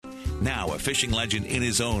Now a fishing legend in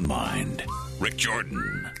his own mind, Rick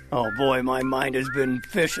Jordan. Oh, boy, my mind has been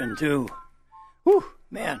fishing, too. Whew,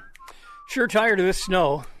 man. Sure tired of this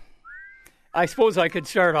snow. I suppose I could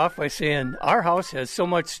start off by saying our house has so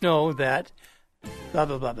much snow that blah,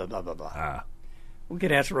 blah, blah, blah, blah, blah, blah. We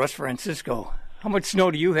could ask Russ Francisco. How much snow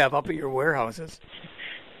do you have up at your warehouses?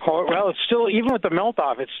 Oh, well, it's still, even with the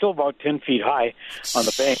melt-off, it's still about 10 feet high on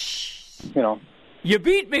the bank, you know. You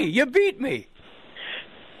beat me.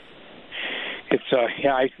 It's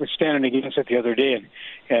I was standing against it the other day,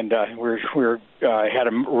 and we had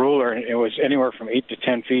a ruler, and it was anywhere from 8 to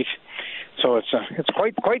 10 feet. So it's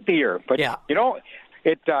quite the year. But yeah. You know,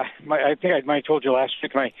 I think I might have told you last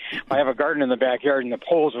week. I have a garden in the backyard, and the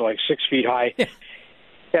poles are like 6 feet high.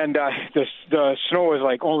 And the snow is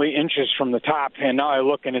like only inches from the top, and now I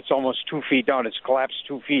look and it's almost 2 feet down. It's collapsed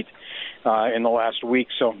 2 feet in the last week.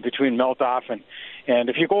 So between melt off and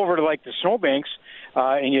if you go over to like the snowbanks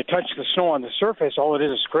and you touch the snow on the surface, all it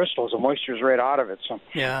is crystals. The moisture's right out of it. So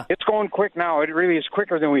yeah, it's going quick now. It really is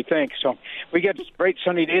quicker than we think. So we get bright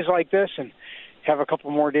sunny days like this and have a couple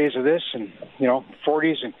more days of this, and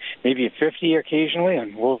 40s and maybe 50 occasionally,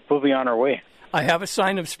 and we'll be on our way. I have a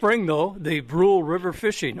sign of spring, though. The Brule River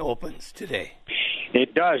fishing opens today.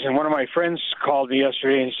 It does, and one of my friends called me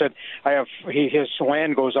yesterday and he said his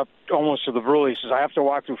land goes up almost to the Brule. He says, I have to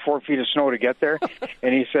walk through 4 feet of snow to get there.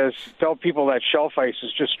 And he says, tell people that shelf ice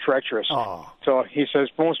is just treacherous. Oh. So he says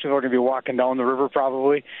most people are going to be walking down the river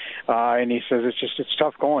probably, and he says it's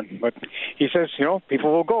tough going. But he says,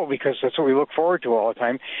 people will go because that's what we look forward to all the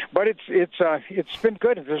time. But it's been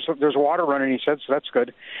good. There's water running, he said, so that's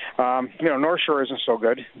good. North Shore isn't so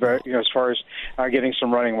good, but as far as getting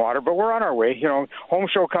some running water. But we're on our way. Home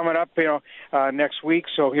show coming up, next week.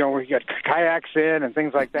 So we got kayaks in and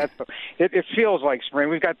things like that. So it feels like spring.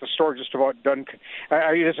 We've got the store just about done.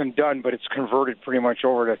 It isn't done, but it's converted pretty much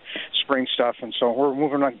over to spring stuff. And so we're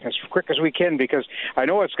moving on as quick as we can because I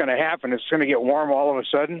know what's going to happen. It's going to get warm all of a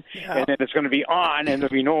sudden, and then it's going to be on, and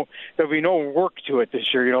there'll be no work to it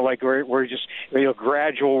this year. Like we're just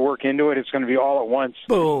gradual work into it. It's going to be all at once.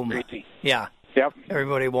 Boom. Crazy. Yeah. Yep.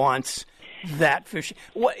 Everybody wants that fishing.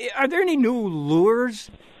 Are there any new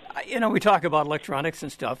lures? We talk about electronics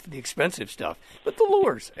and stuff, the expensive stuff, but the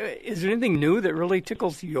lures. Is there anything new that really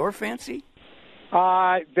tickles your fancy?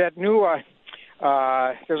 That new.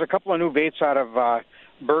 There's a couple of new baits out of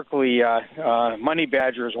Berkeley. Money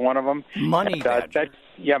Badger is one of them. Money Badger.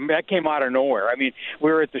 That came out of nowhere. I mean,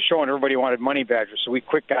 we were at the show and everybody wanted Money Badger, so we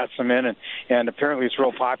quick got some in, and apparently it's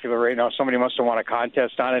real popular right now. Somebody must have won a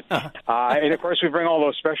contest on it. And, of course, we bring all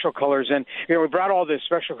those special colors in. We brought all the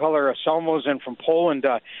special color Selmos in from Poland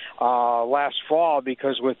last fall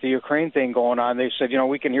because with the Ukraine thing going on, they said,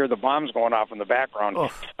 we can hear the bombs going off in the background.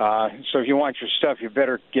 So if you want your stuff, you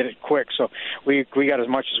better get it quick. So we got as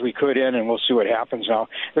much as we could in, and we'll see what happens now.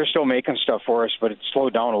 They're still making stuff for us, but it's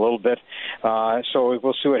slowed down a little bit. So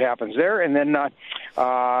we'll see what happens there. And then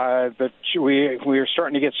we are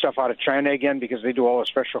starting to get stuff out of China again because they do all the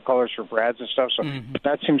special colors for brads and stuff. So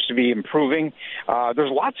that seems to be improving.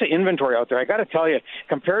 There's lots of inventory out there. I got to tell you,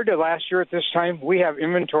 compared to last year at this time, we have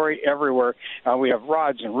inventory everywhere. We have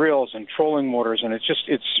rods and reels and trolling motors, and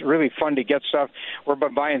it's really fun to get stuff. We're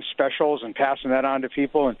buying specials and passing that on to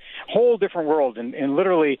people, and whole different world. And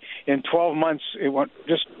literally in 12 months, it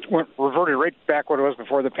reverted right back what it was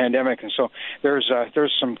before the pandemic. And so there's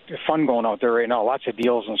some fun going out there right now, lots of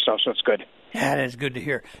deals and stuff, so it's good. That is good to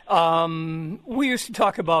hear. We used to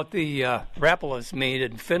talk about the Rapalas made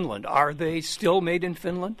in Finland. Are they still made in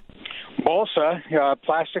Finland? Balsa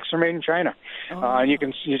plastics are made in China, and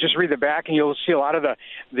you just read the back and you'll see a lot of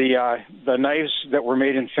the knives that were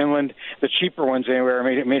made in Finland. The cheaper ones anyway are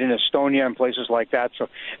made in Estonia and places like that. So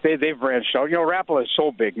they've branched out. Rapala is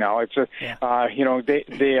so big now. It's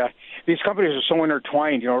these companies are so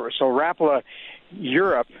intertwined. So Rapala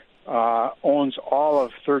Europe owns all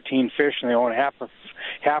of 13 Fish, and they own half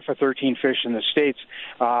of 13 Fish in the States.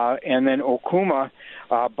 And then Okuma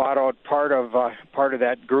bought out part of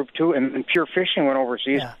that group too, and Pure Fishing went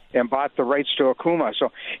overseas and bought the rights to Okuma.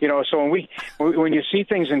 So so when you see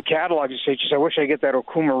things in catalogs, you say, "Geez, I wish I get that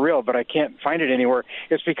Okuma reel, but I can't find it anywhere."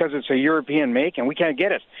 It's because it's a European make and we can't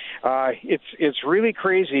get it. It's really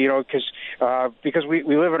crazy, because we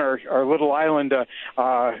live in our little island,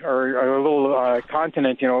 our little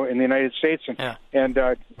continent, in the United States,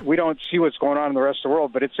 and we don't see what's going on in the rest of the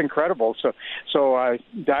world. But it's incredible. So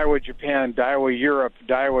Daiwa Japan, Daiwa Europe,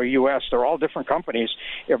 Daiwa U.S. They're all different companies.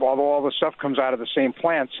 Although all the stuff comes out of the same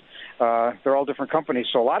plants, they're all different companies.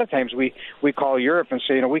 So a lot of times we call Europe and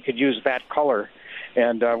say, we could use that color.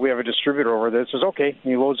 And we have a distributor over there that says, okay,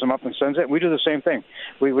 he loads them up and sends it. We do the same thing.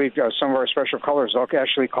 We've got some of our special colors. They'll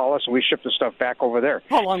actually call us, and we ship the stuff back over there.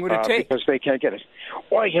 How long would it take? Because they can't get it.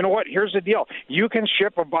 Well, you know what? Here's the deal. You can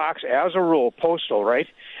ship a box, as a rule, postal, right,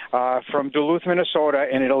 from Duluth, Minnesota,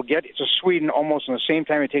 and it'll get to Sweden almost in the same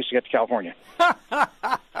time it takes to get to California.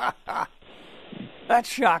 That's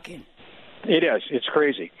shocking. It is. It's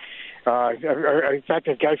crazy. In fact,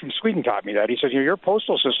 a guy from Sweden taught me that. He says, your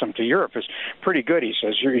postal system to Europe is pretty good. He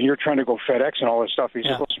says, you're trying to go FedEx and all this stuff. He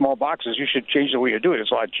says, those small boxes, you should change the way you do it. It's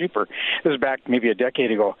a lot cheaper. This is back maybe a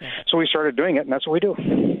decade ago. So we started doing it, and that's what we do.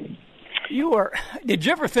 Did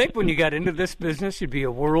you ever think when you got into this business you'd be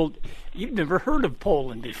you'd never heard of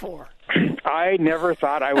Poland before? I never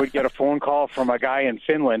thought I would get a phone call from a guy in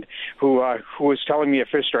Finland who was telling me a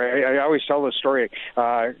fish story. I always tell this story.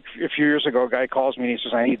 A few years ago, a guy calls me and he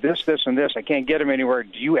says, I need this, this, and this. I can't get them anywhere.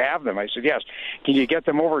 Do you have them? I said, yes. Can you get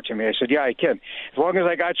them over to me? I said, yeah, I can. As long as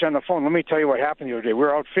I got you on the phone, let me tell you what happened the other day. We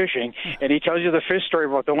were out fishing, and he tells you the fish story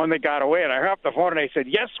about the one that got away. And I hung up the phone, and I said,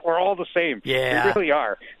 yes, we're all the same. Yeah. We really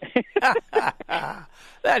are.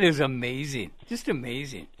 That is amazing. Just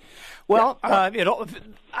amazing. Well,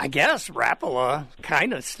 I guess Rapala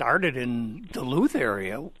kind of started in Duluth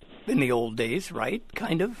area in the old days, right?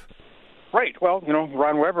 Kind of. Right. Well,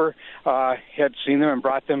 Ron Weber had seen them and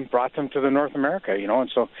brought them to the North America, and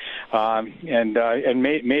so and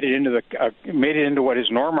made it into what is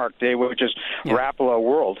Normark Day, which is Rapala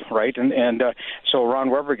World, right? And so Ron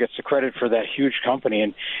Weber gets the credit for that huge company,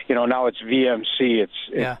 and now it's VMC,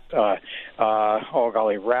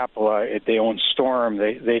 Rapala. They own Storm.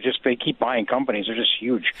 They keep buying companies. They're just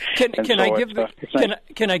huge. Can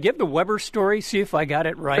I give the Weber story? See if I got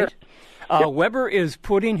it right. Sure. Weber is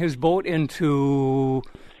putting his boat into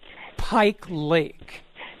Pike Lake,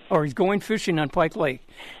 or he's going fishing on Pike Lake,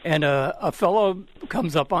 and a fellow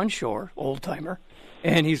comes up on shore, old-timer,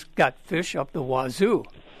 and he's got fish up the wazoo.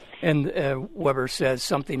 And Weber says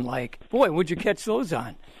something like, boy, what'd you catch those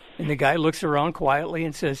on? And the guy looks around quietly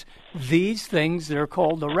and says, these things, they're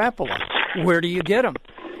called the Rapala. Where do you get them?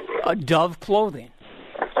 Dove Clothing.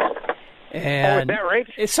 And is that right?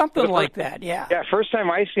 It's something like that, yeah. Yeah, first time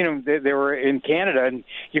I seen them, they were in Canada, and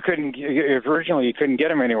originally you couldn't get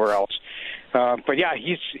them anywhere else. But yeah,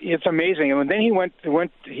 it's amazing. And then he went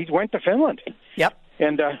to Finland. Yep.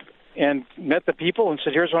 And met the people and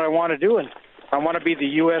said, here's what I want to do, and I want to be the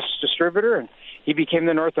U.S. distributor, and he became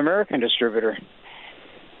the North American distributor.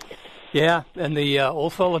 Yeah, and the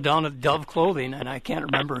old fellow down at Dove Clothing, and I can't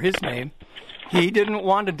remember his name, he didn't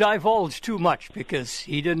want to divulge too much because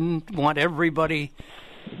he didn't want everybody,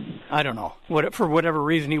 I don't know, for whatever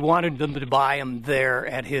reason, he wanted them to buy them there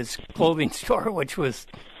at his clothing store, which was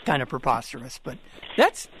kind of preposterous. But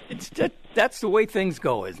that's the way things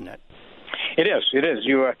go, isn't it? It is.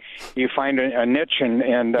 You find a niche, and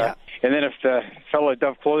then if the fellow at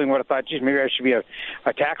Dove Clothing would have thought, geez, maybe I should be a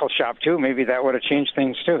tackle shop too, maybe that would have changed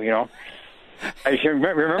things too, I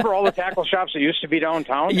remember all the tackle shops that used to be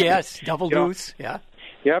downtown? Yes, Double Deuce, yeah.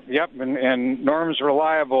 Yep, and Norm's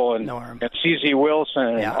Reliable and CZ Wilson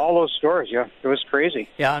and all those stores, it was crazy.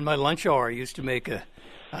 Yeah, on my lunch hour, I used to make a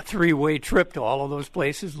three-way trip to all of those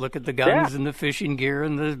places, look at the guns and the fishing gear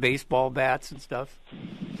and the baseball bats and stuff.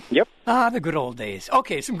 Yep. The good old days.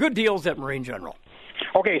 Okay, some good deals at Marine General.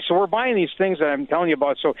 Okay, so we're buying these things that I'm telling you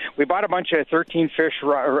about. So we bought a bunch of 13-fish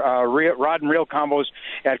rod and reel combos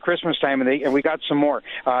at Christmas time, and we got some more.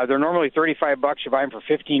 They're normally $35. You buy them for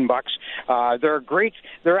 $15. They're great.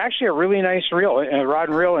 They're actually a really nice reel, a rod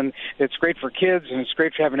and reel, and it's great for kids, and it's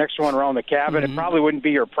great to have an extra one around the cabin. Mm-hmm. It probably wouldn't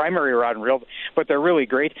be your primary rod and reel, but they're really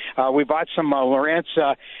great. We bought some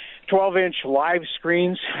Lowrance 12-inch live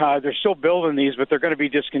screens. They're still building these, but they're going to be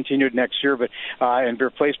discontinued next year, and be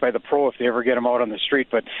replaced by the Pro if they ever get them out on the street.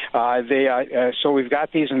 But so we've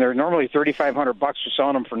got these, and they're normally $3,500. We're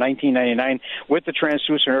selling them for $19.99 with the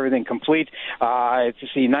transducer and everything complete. To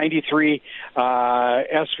see 93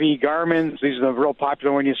 SV Garmin. These are the real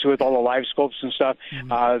popular ones you see with all the live scopes and stuff.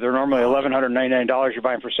 They're normally $1,199. You're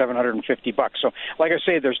buying for $750. So, like I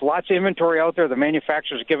say, there's lots of inventory out there. The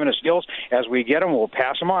manufacturers are giving us deals. As we get them, we'll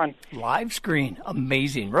pass them on. Live screen.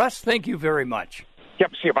 Amazing. Russ, thank you very much.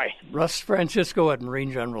 Yep, see you, bye. Russ Francisco at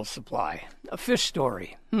Marine General Supply. A fish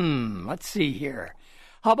story. Let's see here.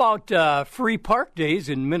 How about free park days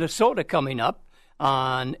in Minnesota coming up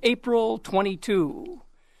on April 22?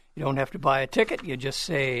 You don't have to buy a ticket. You just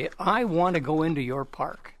say, I want to go into your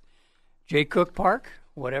park. Jay Cook Park,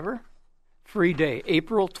 whatever. Free day,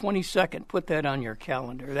 April 22nd. Put that on your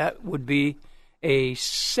calendar. That would be a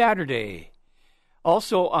Saturday.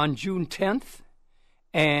 Also on June 10th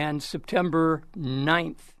and September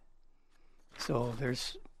 9th. So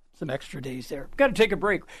there's some extra days there. Got to take a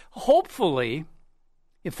break. Hopefully,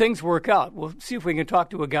 if things work out, we'll see if we can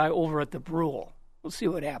talk to a guy over at the Brule. We'll see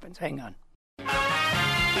what happens. Hang on.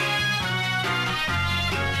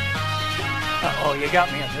 Uh-oh, you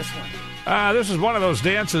got me on this one. This is one of those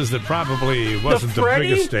dances that probably wasn't the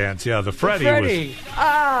biggest dance. Yeah, the Freddie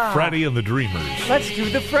was Freddie and the Dreamers. Let's do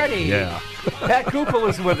the Freddie. Yeah. Pat Kupel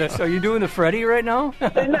is with us. Are you doing the Freddie right now?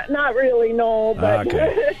 Not really, no. But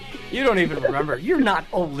Okay. You don't even remember. You're not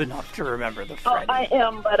old enough to remember the Freddie. I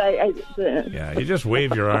am, but I Yeah, you just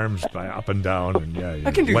wave your arms up and down, and your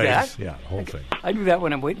I can do legs. that. Yeah, the whole thing. I do that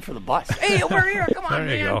when I'm waiting for the bus. Hey, over here. Come on,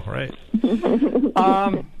 There you man.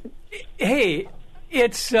 go, right. Hey,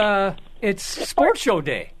 it's Sports Show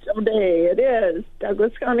Day. someday it is.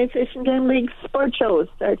 Douglas County Fish and Game League Sports Show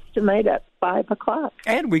starts tonight at 5 o'clock.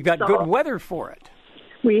 And we've got good weather for it.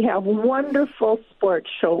 We have wonderful sports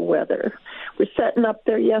show weather. We're setting up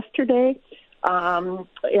there yesterday, and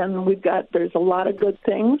there's a lot of good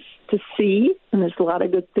things to see, and there's a lot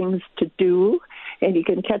of good things to do. And you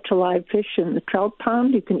can catch a live fish in the trout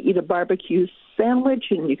pond. You can eat a barbecue sandwich,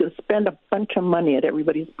 and you can spend a bunch of money at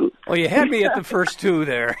everybody's booth. Well, you had me at the first two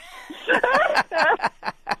there.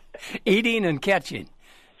 Eating and catching.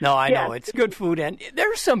 No, I know. It's good food, and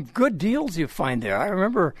there's some good deals you find there. I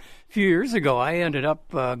remember a few years ago, I ended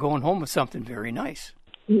up going home with something very nice.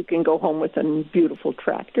 You can go home with a beautiful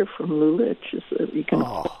tractor from Lulich. You can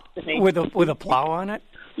with a plow on it?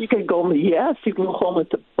 You can go, yes. You can go home with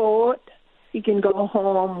the boat. You can go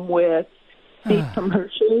home with some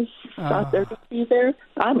Hershey's out there to be there.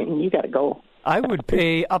 I mean, you got to go. I would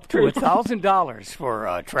pay up to $1,000 for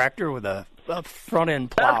a tractor with a front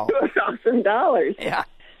end plow. Up to $1,000. Yeah.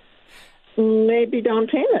 Maybe down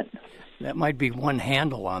payment. That might be one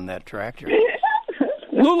handle on that tractor.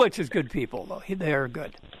 Lulich is good people, though. They are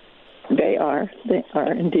good. They are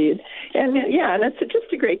indeed. And, and it's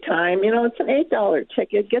just a great time. You know, it's an $8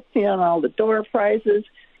 ticket. Gets you on all the door prizes.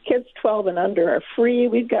 Kids 12 and under are free.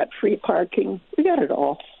 We've got free parking. We got it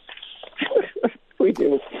all. We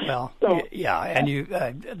do. Well, and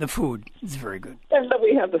the food is very good. And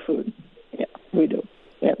we have the food. Yeah, we do.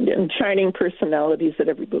 And shining personalities at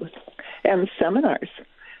every booth. And seminars.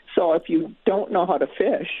 So if you don't know how to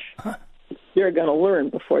fish, you're going to learn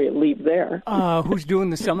before you leave there. Who's doing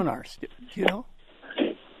the seminars? Do you know?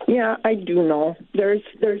 Yeah, I do know. There's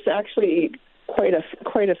actually quite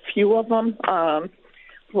a few of them.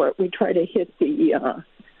 Where we try to hit the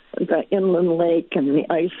inland lake and the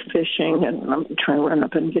ice fishing, and I'm trying to run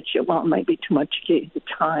up and get you. Well, it might be too much to get you the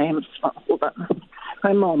time. So hold on.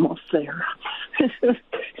 I'm almost there.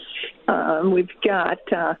 We've got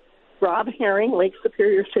Rob Herring, Lake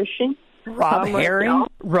Superior Fishing. Rob Herring?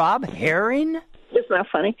 Rob Herring? Isn't that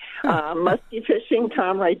funny? Musky Fishing,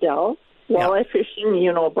 Tom Rydell. Walleye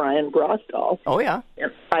Fishing, Brian Brosdahl. Oh, yeah.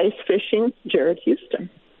 And ice Fishing, Jared Houston.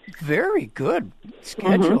 Very good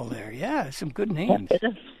schedule there. Yeah, some good names. Yeah,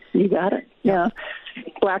 you got it. Yeah.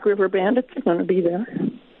 Black River Bandits are going to be there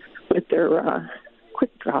with their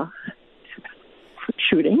quick draw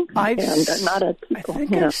shooting. I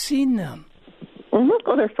think I've seen them. Mm-hmm.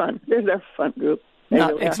 Oh, they're fun. They're a fun group.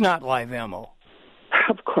 It's not live ammo.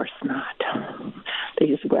 Of course not. They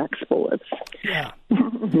use wax bullets. Yeah.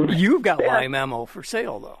 You've got live ammo for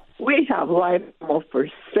sale, though. We have live ammo for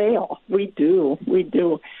sale. We do.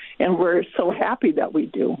 And we're so happy that we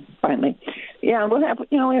do, finally. Yeah, we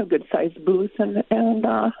have good-sized booths, and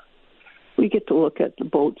we get to look at the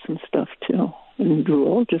boats and stuff, too, and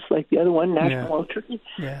drool, just like the other one, National Wild Turkey.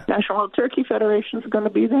 Yeah. National Wild Turkey Federation is going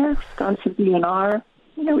to be there, Wisconsin DNR.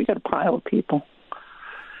 We got a pile of people.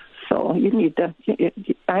 So you need to,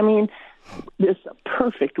 this is a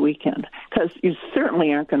perfect weekend, because you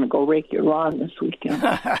certainly aren't going to go rake your lawn this weekend.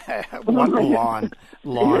 What lawn?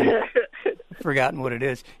 Forgotten what it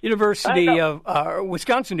is. University of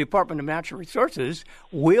Wisconsin Department of Natural Resources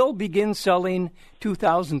will begin selling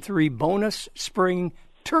 2003 bonus spring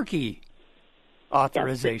turkey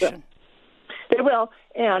authorization. They will.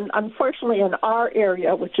 And unfortunately, in our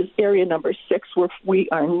area, which is area number 6, we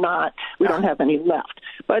don't have any left.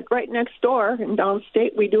 But right next door in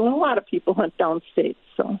downstate, we do, and a lot of people hunt downstate.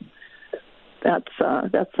 So that's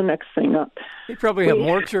the next thing up. They probably have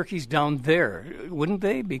more turkeys down there, wouldn't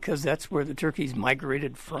they? Because that's where the turkeys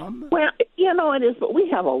migrated from? Well, it is, but we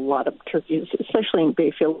have a lot of turkeys, especially in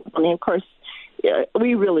Bayfield. I mean, of course,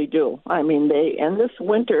 we really do. I mean, and this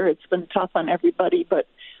winter, it's been tough on everybody, but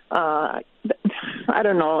I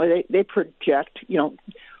don't know. They project,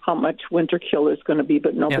 how much winter kill is going to be,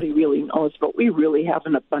 but nobody really knows. But we really have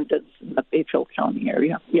an abundance in the Bayfield County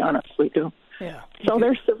area. We honestly do. Yeah. So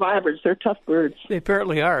they're survivors. They're tough birds. They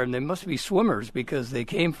apparently are, and they must be swimmers because they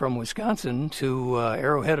came from Wisconsin to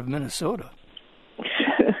Arrowhead of Minnesota.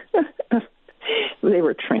 They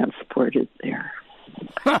were transported there.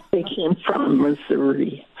 They came from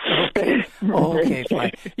Missouri. Okay. Okay,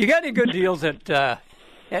 fine. You got any good deals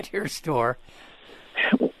at your store?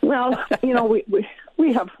 Well,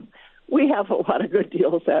 we have a lot of good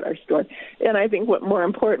deals at our store, and I think what more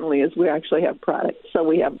importantly is we actually have products. So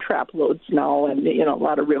we have trap loads now, and a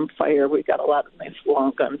lot of rimfire. We've got a lot of nice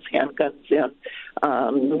long guns, handguns, and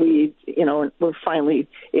we're finally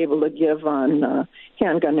able to give on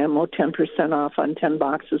handgun ammo 10% off on 10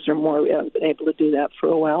 boxes or more. We haven't been able to do that for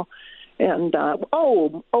a while. And I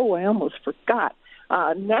almost forgot.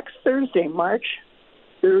 Next Thursday, March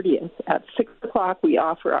 30th at 6 o'clock, we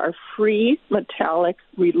offer our free metallic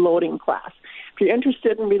reloading class. If you're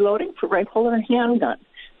interested in reloading for rifle or handgun,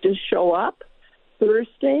 just show up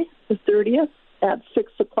Thursday the 30th at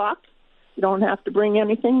 6 o'clock. You don't have to bring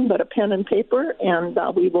anything but a pen and paper, and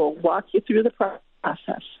we will walk you through the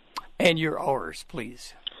process. And your hours,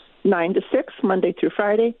 please. 9 to 6, Monday through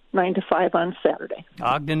Friday, 9 to 5 on Saturday.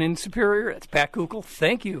 Ogden and Superior, it's Pat Kukl.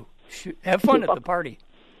 Thank you. Have fun at the party.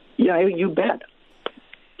 Yeah, you bet.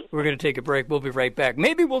 We're going to take a break. We'll be right back.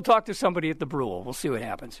 Maybe we'll talk to somebody at the Brule. We'll see what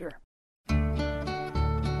happens here.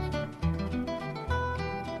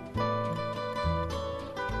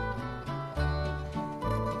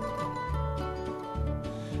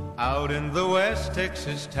 Out in the West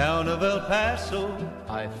Texas town of El Paso,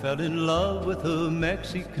 I fell in love with a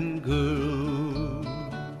Mexican girl.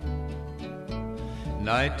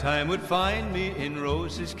 Nighttime would find me in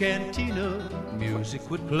Rose's Cantina. Music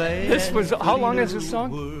would play. How long is this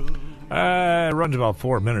song? It runs about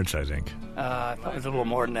 4 minutes, I think. I thought it was a little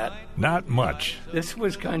more than that. Not much. This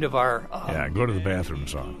was kind of our... go to the bathroom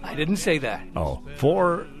song. I didn't say that. Oh,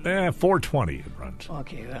 4:20 it runs.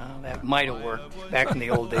 Okay, well, that might have worked back in the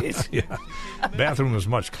old days. Yeah. Bathroom was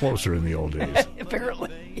much closer in the old days.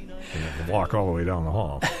 Apparently. You had to walk all the way down the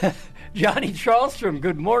hall. Johnny Charlstrom,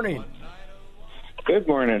 good morning. Good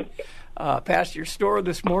morning. Passed your store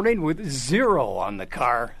this morning with 0 on the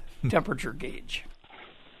car temperature gauge.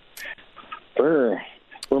 We're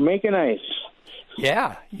making ice.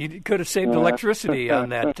 Yeah, you could have saved electricity on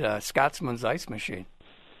that Scotsman's ice machine.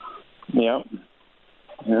 Yep.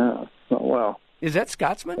 Yeah. Well. Is that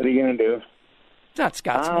Scotsman? What are you going to do? It's not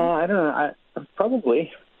Scotsman. I don't know.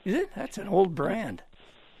 Probably. Is it? That's an old brand.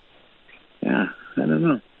 Yeah, I don't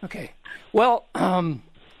know. Okay. Well,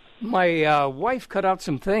 my wife cut out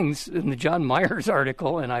some things in the John Myers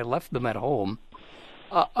article, and I left them at home.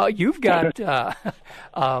 You've got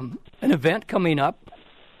an event coming up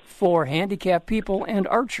for handicapped people and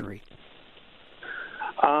archery.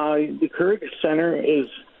 The Courage Center is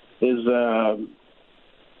they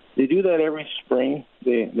do that every spring.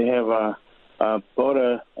 They have about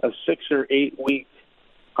a 6 or 8 week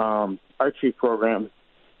archery program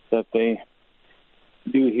that they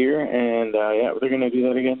do here, and they're going to do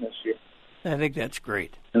that again this year. I think that's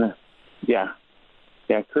great. Yeah,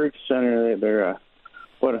 Courage Center. They're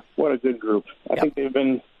what a good group. I think they've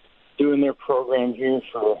been doing their program here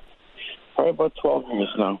for probably about 12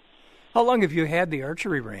 years now. How long have you had the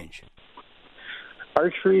archery range?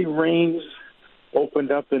 Archery range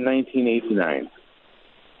opened up in 1989.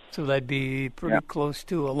 So that'd be pretty close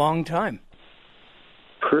to a long time.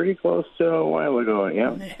 Pretty close to a while ago,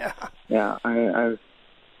 yeah. Yeah.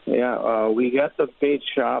 We got the bait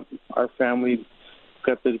shop. Our family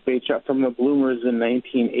got the bait shop from the Bloomers in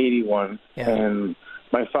 1981, and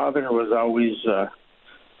my father was always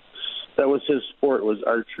that was his sport, was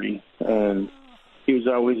archery, and he was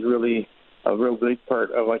always really a real big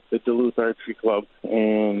part of like the Duluth Archery Club.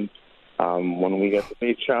 And when we got the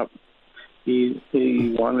bait shop, he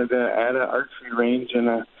wanted to add an archery range and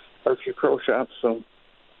a archery pro shop. So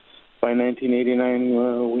by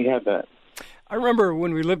 1989, we had that. I remember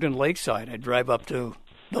when we lived in Lakeside, I'd drive up to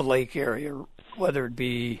the lake area, whether it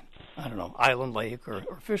be, I don't know, Island Lake or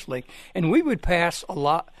Fish Lake, and we would pass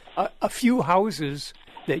a few houses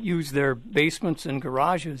that use their basements and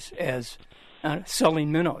garages as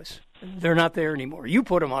selling minnows. They're not there anymore. You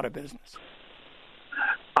put them out of business.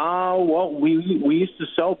 Well, we used to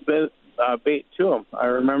sell bait to them. I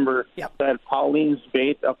remember that Pauline's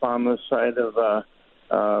Bait up on the side of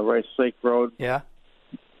Rice Lake Road. Yeah.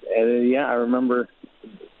 I remember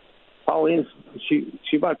Pauline's.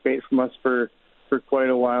 She bought bait from us for quite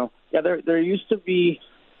a while. Yeah, there used to be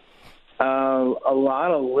a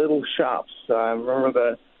lot of little shops. I remember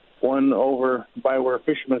the one over by where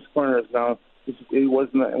Fisherman's Corner is now. it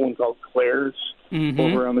wasn't that one called Claire's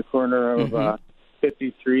over on the corner of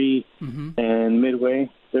 53 and Midway.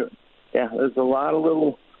 There's a lot of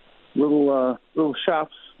little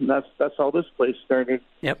shops. And that's how this place started.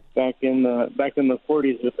 Yep. Back in the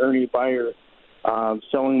 40s with Ernie Beyer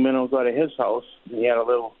selling minnows out of his house. And he had a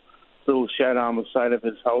little shed on the side of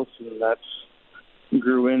his house, and that's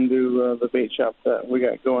grew into the bait shop that we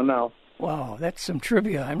got going now. Wow, that's some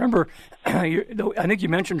trivia. I remember, I think you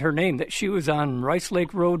mentioned her name, that she was on Rice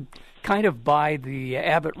Lake Road, kind of by the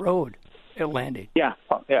Abbott Road at Landy. Yeah.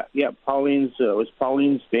 Pauline's was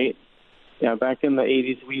Pauline's bait. Yeah, back in the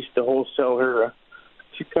 80s, we used to wholesale her.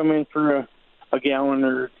 She'd come in for a gallon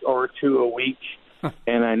or two a week,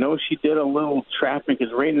 and I know she did a little trapping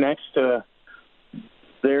because right next to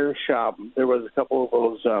their shop, there was a couple of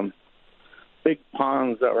those big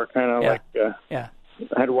ponds that were kind of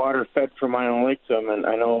had water fed from Island Lake to them, and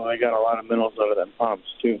I know I got a lot of minnows out of them ponds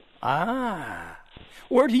too. Ah,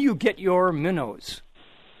 where do you get your minnows?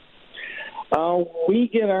 We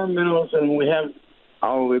get our minnows, and we have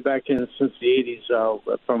all the way back in since the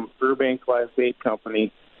 80s from Burbank Live Bait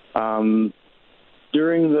Company.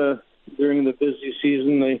 During the busy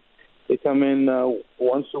season, they come in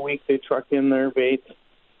once a week. They truck in their bait,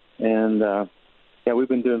 and we've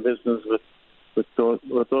been doing business with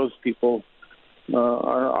those people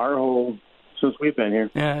our whole since we've been here.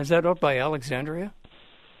 Yeah, is that out by Alexandria?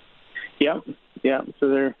 Yeah. So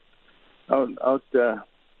they're out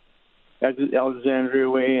Alexandria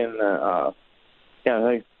way, and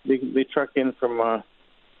they truck in from.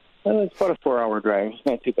 It's about a 4-hour drive. It's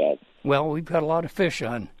not too bad. Well, we've got a lot of fish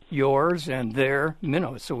on yours and their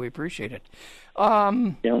minnows, so we appreciate it.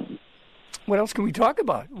 What else can we talk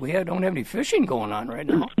about? We don't have any fishing going on right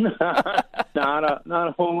now. Not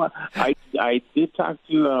a whole lot. I did talk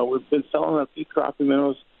to. We've been selling a few crappie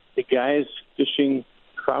minnows. The guys fishing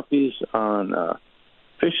crappies on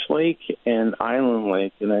Fish Lake and Island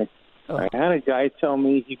Lake, and I had a guy tell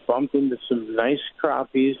me he bumped into some nice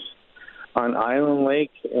crappies on Island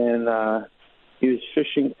Lake, and he was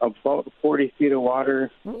fishing about 40 feet of water.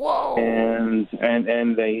 Whoa! And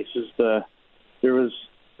he says there was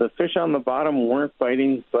the fish on the bottom weren't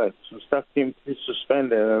biting, but some stuff came through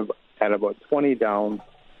suspended at about 20 down,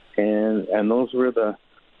 and those were the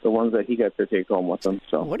ones that he got to take home with him.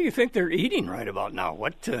 So, what do you think they're eating right about now?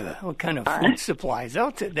 What kind of food supplies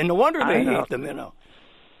out there? Then no wonder they ate the minnow.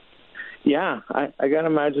 Yeah, I gotta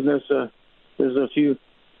imagine there's a few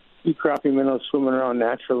crappie minnows swimming around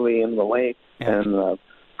naturally in the lake, and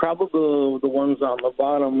probably the ones on the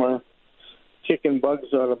bottom are kicking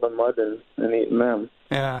bugs out of the mud and eating them.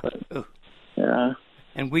 Yeah. Yeah.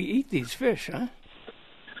 And we eat these fish, huh?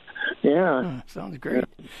 Yeah. Sounds great.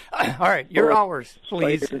 All right, your hours,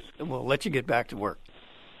 please. We'll let you get back to work.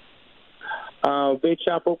 Bait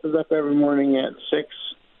shop opens up every morning at 6,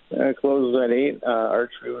 closes at 8.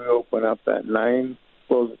 Archery we open up at 9,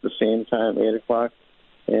 close at the same time, 8 o'clock,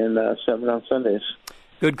 and 7 on Sundays.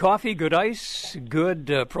 Good coffee, good ice, good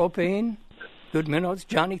propane, good minnows.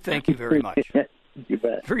 Johnny, thank you very much. You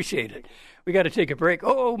bet. Appreciate it. We got to take a break.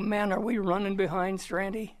 Oh, man, are we running behind,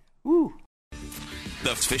 Strandy? Woo.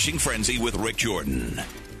 The Fishing Frenzy with Rick Jordan.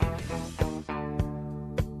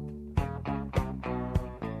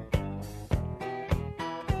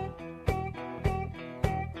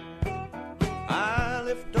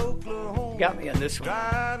 Got me on this one.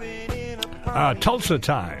 Tulsa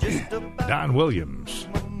Time. Don Williams.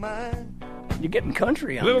 You're getting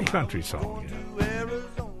country on Little me. country song, yeah.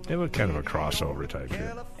 They were kind of a crossover type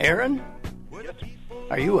here. Aaron,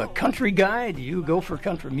 are you a country guy? Do you go for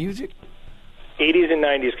country music? 80s and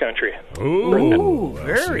 90s country. Ooh,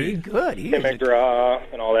 very good. Tim McGraw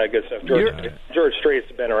and all that good stuff. George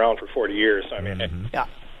Strait's been around for 40 years. I mean, yeah,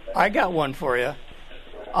 I got one for you.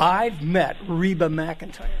 I've met Reba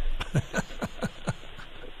McEntire.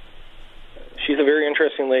 She's a very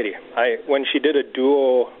interesting lady. When she did a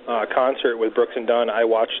dual concert with Brooks and Dunn, I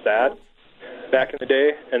watched that back in the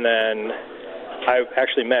day, and then I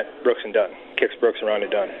actually met Brooks and Dunn, Kix Brooks and Rhonda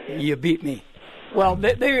Dunn. You beat me. Well,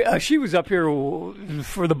 she was up here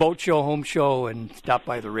for the boat show, home show, and stopped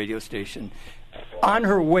by the radio station. On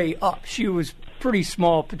her way up, she was pretty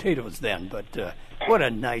small potatoes then, but what a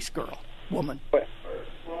nice woman.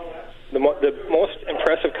 The most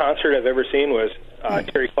impressive concert I've ever seen was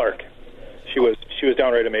Terry Clark. She was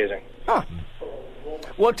downright amazing. Huh.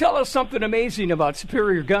 Well, tell us something amazing about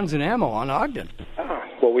Superior Guns and Ammo on Ogden.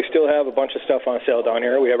 Well, we still have a bunch of stuff on sale down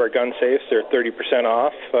here. We have our gun safes. They're 30%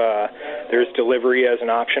 off. There's delivery as an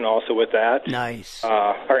option also with that. Nice.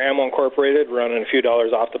 Our Ammo Incorporated, running a few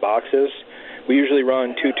dollars off the boxes. We usually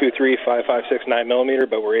run 223, 5.56, 9mm,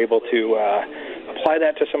 but we're able to apply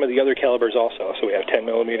that to some of the other calibers also. So we have 10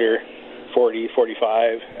 millimeter, 40,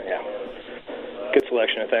 45. Yeah, good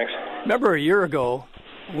selection of things. Remember a year ago,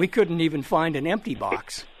 we couldn't even find an empty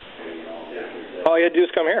box. All you had to do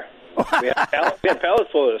is come here. We had pallets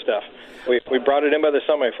full of this stuff. We brought it in by the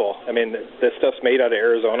semi full. I mean, this stuff's made out of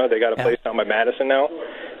Arizona. They got a place down by Madison now,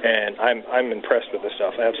 and I'm impressed with this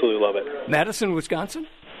stuff. I absolutely love it. Madison, Wisconsin?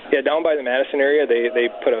 Yeah, down by the Madison area, they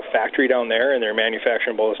put a factory down there, and they're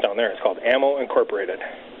manufacturing bullets down there. It's called Ammo Incorporated.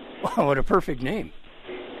 Wow, what a perfect name.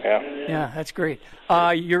 Yeah. Yeah, that's great.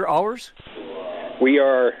 Your hours? We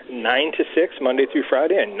are 9 to 6 Monday through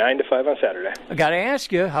Friday, and 9 to 5 on Saturday. I got to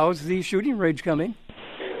ask you, how's the shooting range coming?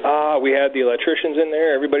 We had the electricians in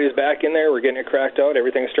there. Everybody's back in there. We're getting it cracked out.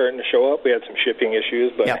 Everything's starting to show up. We had some shipping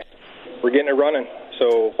issues, but we're getting it running.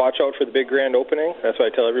 So watch out for the big grand opening. That's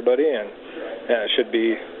what I tell everybody, and it should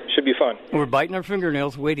be fun. We're biting our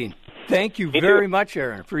fingernails waiting. Thank you very much,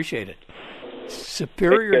 Aaron. Appreciate it.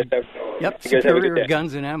 Superior, superior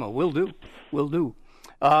guns and ammo. Will do.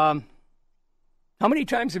 How many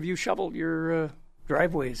times have you shoveled your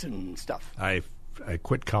driveways and stuff? I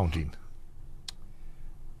quit counting.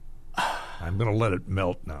 I'm going to let it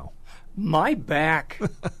melt now. My back,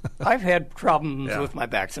 I've had problems with my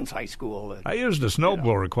back since high school. I used a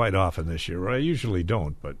snowblower quite often this year. I usually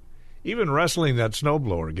don't, but even wrestling that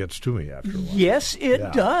snowblower gets to me after a while. Yes, it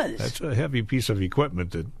does. That's a heavy piece of equipment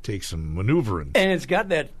that takes some maneuvering. And it's got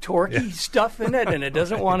that torquey stuff in it, and it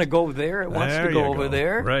doesn't want to go there. It wants to go over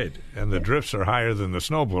there. Right. And the drifts are higher than the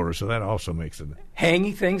snowblower, so that also makes it...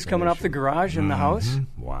 Hangy things coming off the garage in the house?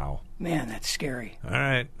 Wow. Man, that's scary. All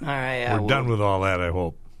right. We're done with all that, I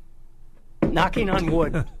hope. Knocking on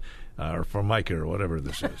wood. Or Formica or whatever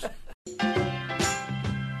this is.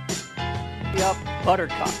 Yep,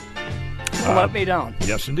 Buttercup. Don't let me down.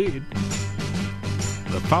 Yes, indeed.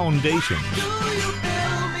 The Foundations.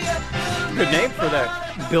 Good name for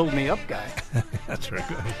that Build Me Up guy. That's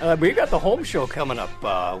right. We got the home show coming up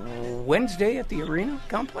Wednesday at the Arena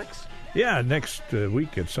Complex. Yeah, next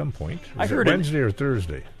week at some point. I heard Wednesday or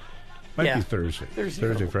Thursday? Might be Thursday.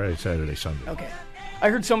 Thursday, Friday, Saturday, Sunday. Okay. I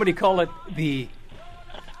heard somebody call it the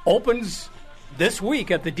Opens this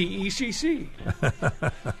week at the DECC.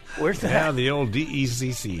 Where's that? Yeah, the old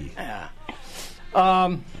DECC. Yeah.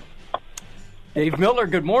 Dave Miller,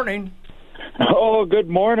 good morning. Oh, good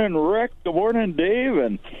morning, Rick. Good morning, Dave,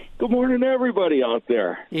 and good morning, everybody out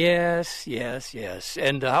there. Yes.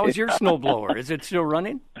 And how's your snowblower? Is it still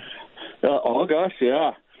running? Oh gosh,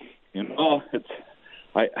 yeah. You know,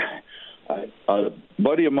 a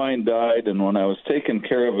buddy of mine died, and when I was taking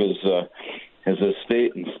care of his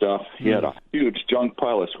estate and stuff, he had a huge junk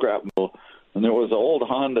pile of scrap metal, and there was an old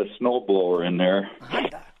Honda snowblower in there.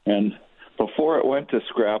 And before it went to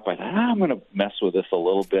scrap, I thought, I'm going to mess with this a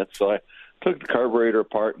little bit. So I took the carburetor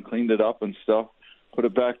apart and cleaned it up and stuff, put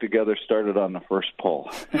it back together, started on the first pull.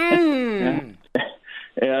 And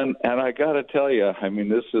I got to tell you, I mean,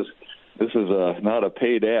 this is not a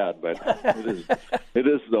paid ad, but it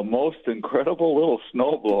is the most incredible little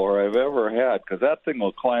snowblower I've ever had, because that thing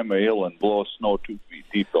will climb a hill and blow snow 2 feet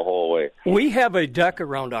deep the whole way. We have a deck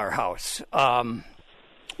around our house.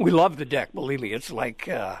 We love the deck, believe me. It's like,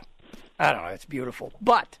 I don't know, it's beautiful.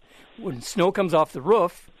 But when snow comes off the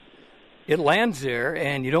roof, it lands there,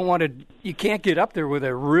 and you can't get up there with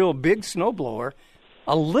a real big snowblower.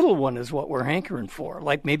 A little one is what we're hankering for,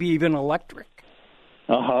 like maybe even electric.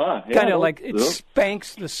 Yeah, kind of like it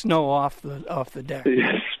spanks the snow off the deck.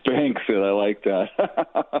 It spanks it. I like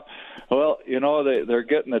that. Well, you know, they're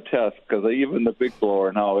getting a test, because even the big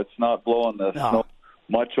blower now, it's not blowing the snow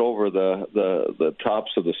much over the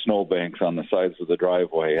tops of the snow banks on the sides of the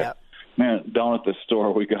driveway. Yeah. Man, down at the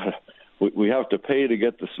store, we have to pay to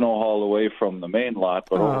get the snow hauled away from the main lot,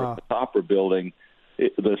 but over at the Topper building,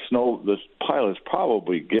 the pile is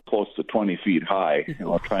probably get close to 20 feet high. You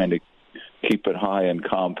know, trying to keep it high and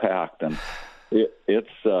compact, and it's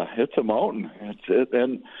a mountain.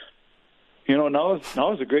 And you know,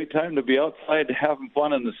 now is a great time to be outside having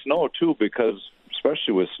fun in the snow too, because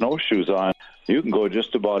especially with snowshoes on, you can go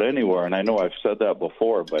just about anywhere. And I know I've said that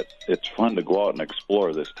before, but it's fun to go out and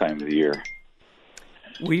explore this time of the year.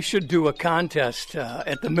 We should do a contest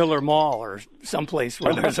at the Miller Mall or someplace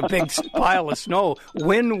where there's a big pile of snow.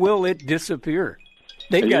 When will it disappear?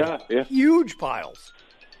 They've got huge piles.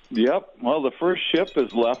 Yep. Well, the first ship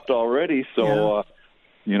is left already, so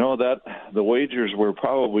you know that the wagers were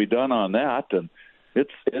probably done on that, and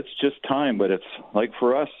it's just time. But it's like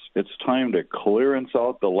for us, it's time to clearance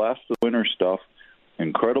out the last of the winter stuff.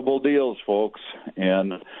 Incredible deals, folks,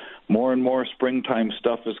 and more springtime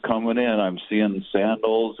stuff is coming in. I'm seeing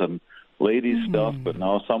sandals and ladies stuff, but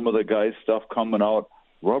now some of the guys' stuff coming out.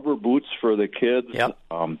 rubber boots for the kids. Yep.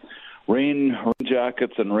 Rain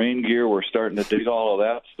jackets and rain gear. We're starting to dig all of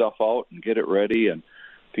that stuff out and get it ready, and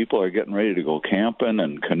people are getting ready to go camping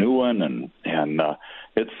and canoeing, and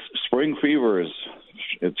it's spring fever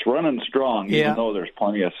it's running strong, even though there's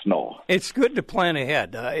plenty of snow. It's good to plan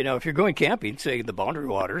ahead. If you're going camping, say the Boundary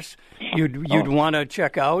Waters, you'd want to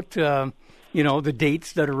check out the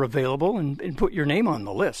dates that are available and put your name on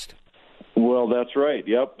the list. Well, that's right.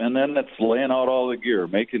 Yep. And then it's laying out all the gear,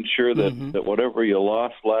 making sure that whatever you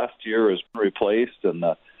lost last year is replaced, and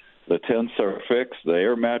the tents are fixed, the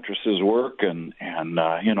air mattresses work, and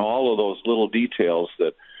all of those little details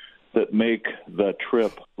that make the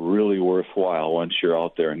trip really worthwhile once you're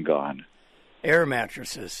out there and gone. Air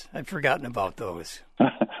mattresses. I'd forgotten about those.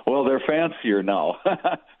 Well, they're fancier now,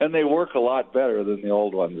 and they work a lot better than the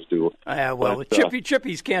old ones do. The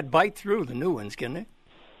chippies can't bite through the new ones, can they?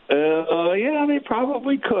 Yeah, they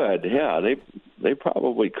probably could. Yeah, they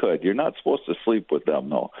probably could. You're not supposed to sleep with them,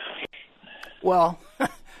 though. Well,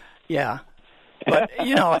 yeah. But,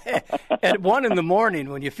 at 1 a.m,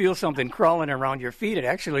 when you feel something crawling around your feet, it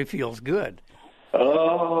actually feels good.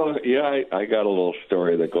 Oh, yeah, I got a little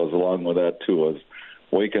story that goes along with that, too. I was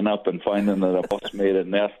waking up and finding that a mouse made a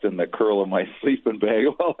nest in the curl of my sleeping bag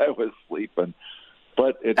while I was sleeping.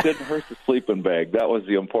 But it didn't hurt the sleeping bag. That was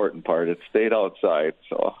the important part. It stayed outside.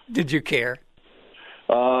 So. Did you care?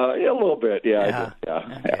 Yeah, a little bit. Yeah.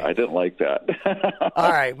 Okay. I didn't like that.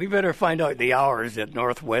 All right, we better find out the hours at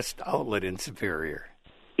Northwest Outlet in Superior.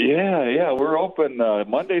 Yeah. We're open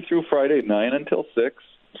Monday through Friday, 9 until 6.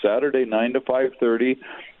 Saturday, 9 to 5:30.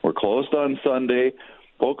 We're closed on Sunday.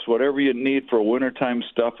 Folks, whatever you need for wintertime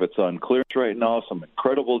stuff, it's on clearance right now. Some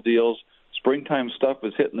incredible deals. Springtime stuff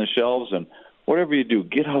is hitting the shelves, and whatever you do,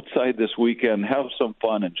 get outside this weekend, have some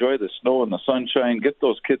fun, enjoy the snow and the sunshine, get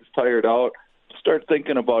those kids tired out, start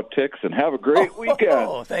thinking about ticks, and have a great weekend.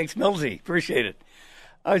 Oh, thanks, Millsy. Appreciate it.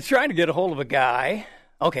 I was trying to get a hold of a guy.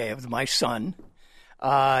 Okay, it was my son.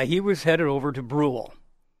 He was headed over to Brule.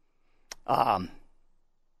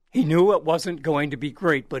 He knew it wasn't going to be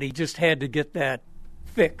great, but he just had to get that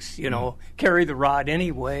fix, carry the rod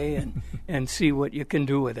anyway and see what you can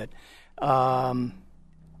do with it.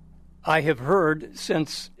 I have heard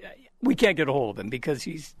since we can't get a hold of him because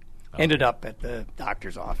he's ended up at the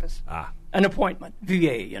doctor's office. An appointment,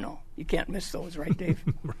 VA, You can't miss those, right, Dave?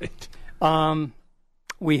 Right.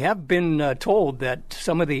 We have been told that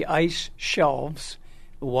some of the ice shelves,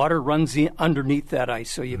 the water runs underneath that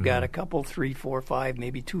ice, so you've got a couple, 3, 4, 5,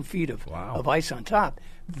 maybe 2 feet of ice on top.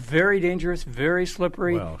 Very dangerous, very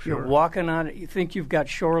slippery. Well, sure. You're walking on it. You think you've got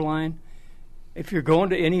shoreline. If you're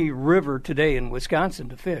going to any river today in Wisconsin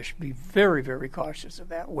to fish, be very, very cautious of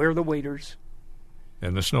that. Wear the waders.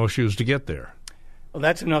 And the snowshoes to get there. Well,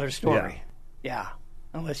 that's another story. Yeah.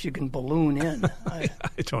 Unless you can balloon in. I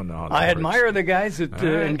don't know how that I works. admire the guys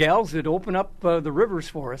and gals that open up the rivers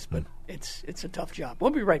for us, but it's a tough job.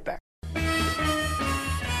 We'll be right back.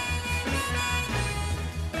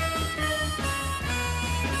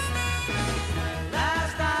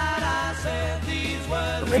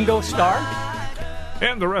 Ringo Starr?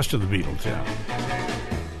 And the rest of the Beatles, yeah.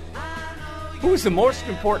 Who's the most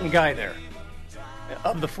important guy there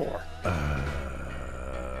of the four?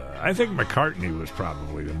 I think McCartney was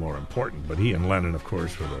probably the more important, but he and Lennon, of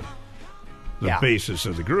course, were the basis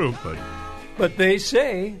of the group. But they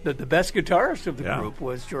say that the best guitarist of the group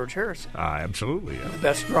was George Harrison. Absolutely, yeah. The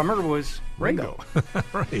best drummer was Ringo.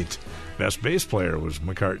 Right. Best bass player was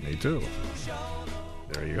McCartney, too.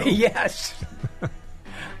 There you go. Yes.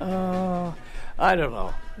 I don't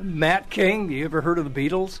know. Matt King, you ever heard of the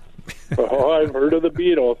Beatles? Oh, I've heard of the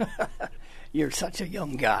Beatles. You're such a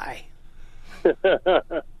young guy.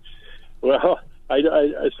 Well, I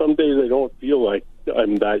some days I don't feel like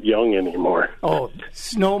I'm that young anymore. Oh,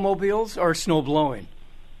 snowmobiles or snow blowing?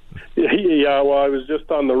 Yeah, well, I was just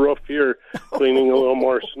on the roof here cleaning a little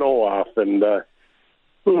more snow off, and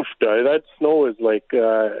that snow is like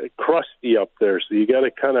crusty up there, so you got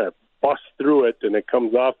to kind of bust through it, and it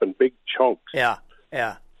comes off in big chunks. Yeah,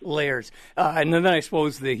 layers. And then I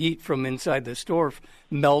suppose the heat from inside the store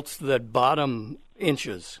melts the bottom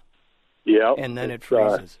inches. Yeah. And then it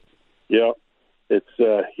freezes. It's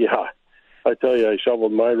I tell you, I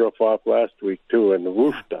shoveled my roof off last week, too, and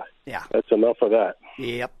woofda. Yeah. That's enough of that.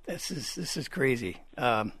 Yep, this is crazy.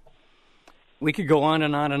 We could go on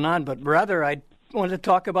and on and on, but rather I want to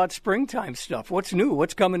talk about springtime stuff. What's new?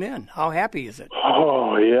 What's coming in? How happy is it?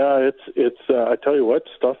 Oh, yeah, it's I tell you what,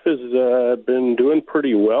 stuff has been doing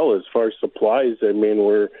pretty well as far as supplies. I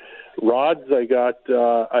mean, rods, I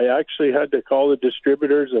actually had to call the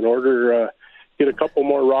distributors in order get a couple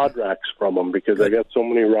more rod racks from them because I got so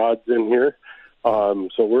many rods in here. So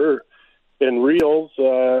we're in reels.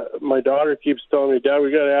 My daughter keeps telling me, Dad,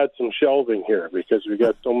 we got to add some shelving here because we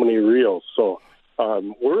got so many reels. So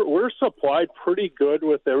we're supplied pretty good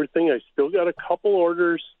with everything. I still got a couple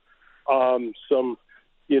orders, some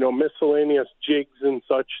miscellaneous jigs and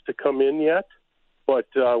such to come in yet, but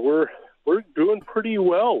we're doing pretty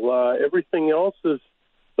well. Everything else is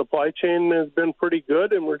supply chain has been pretty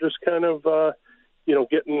good, and we're just kind of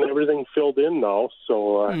getting everything filled in now.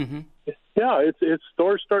 So it's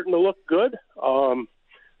store's starting to look good.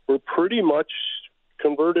 We're pretty much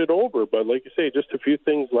converted over, but like you say, just a few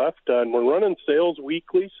things left, and we're running sales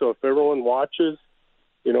weekly. So if everyone watches,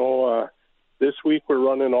 this week we're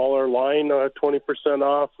running all our line 20%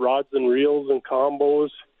 off, rods and reels and combos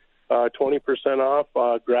 20%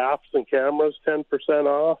 off, graphs and cameras 10%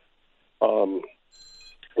 off.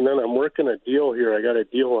 And then I'm working a deal here. I got a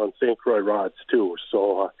deal on St. Croix rods too.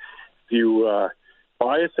 So if you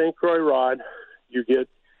buy a St. Croix rod, you get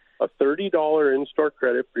a $30 in-store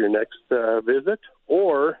credit for your next visit,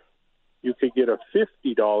 or you could get a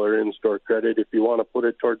 $50 in-store credit if you want to put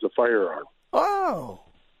it towards a firearm. Oh,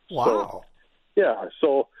 wow.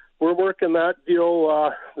 So we're working that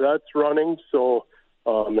deal. That's running. So,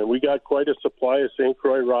 and we got quite a supply of St.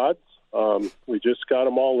 Croix rods. We just got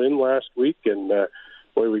them all in last week, and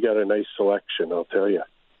boy, we got a nice selection, I'll tell you.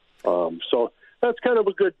 So that's kind of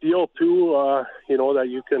a good deal, too, that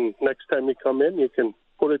you can, next time you come in, you can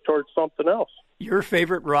put it towards something else. Your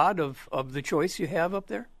favorite rod of the choice you have up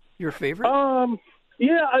there? Your favorite? I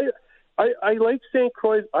like St.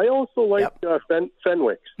 Croix. I also like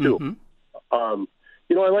Fenwicks, too. Mm-hmm.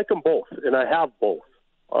 I like them both, and I have both.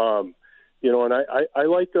 And I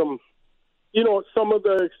like them. Some of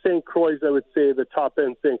the St. Croix, I would say the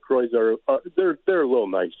top-end St. Croix are they're a little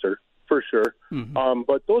nicer, for sure. Mm-hmm.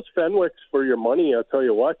 But those Fenwicks, for your money, I'll tell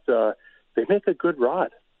you what, they make a good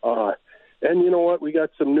rod. And you know what? We got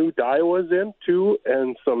some new Daiwas in, too,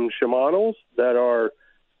 and some Shimanos that are,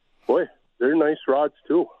 boy, they're nice rods,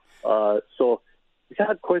 too. So we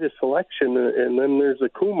got quite a selection. And then there's a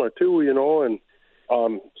Kuma, too, and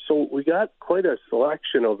so we got quite a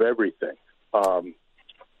selection of everything.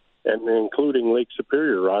 And including Lake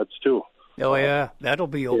Superior rods, too. Oh, yeah. That'll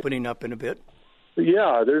be opening up in a bit.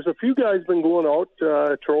 Yeah, there's a few guys been going out,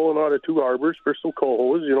 trolling out of Two Harbors for some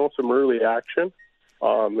cohos, some early action.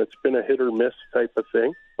 It's been a hit or miss type of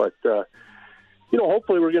thing. But,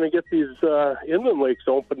 hopefully we're going to get these inland lakes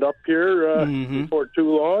opened up here before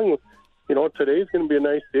too long. Today's going to be a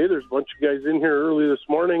nice day. There's a bunch of guys in here early this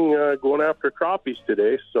morning going after crappies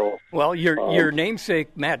today. So, well, your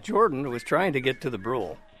namesake, Matt Jordan, was trying to get to the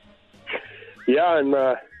Brule. Yeah, and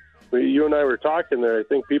you and I were talking there. I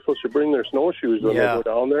think people should bring their snowshoes when they go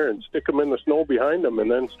down there and stick them in the snow behind them and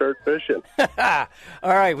then start fishing. All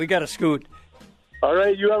right, we got to scoot. All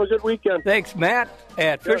right, you have a good weekend. Thanks, Matt,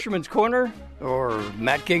 at Fisherman's Corner or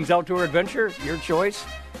Matt King's Outdoor Adventure. Your choice.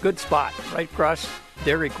 Good spot right across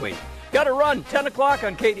Dairy Queen. Got to run, 10 o'clock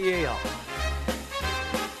on KDAL.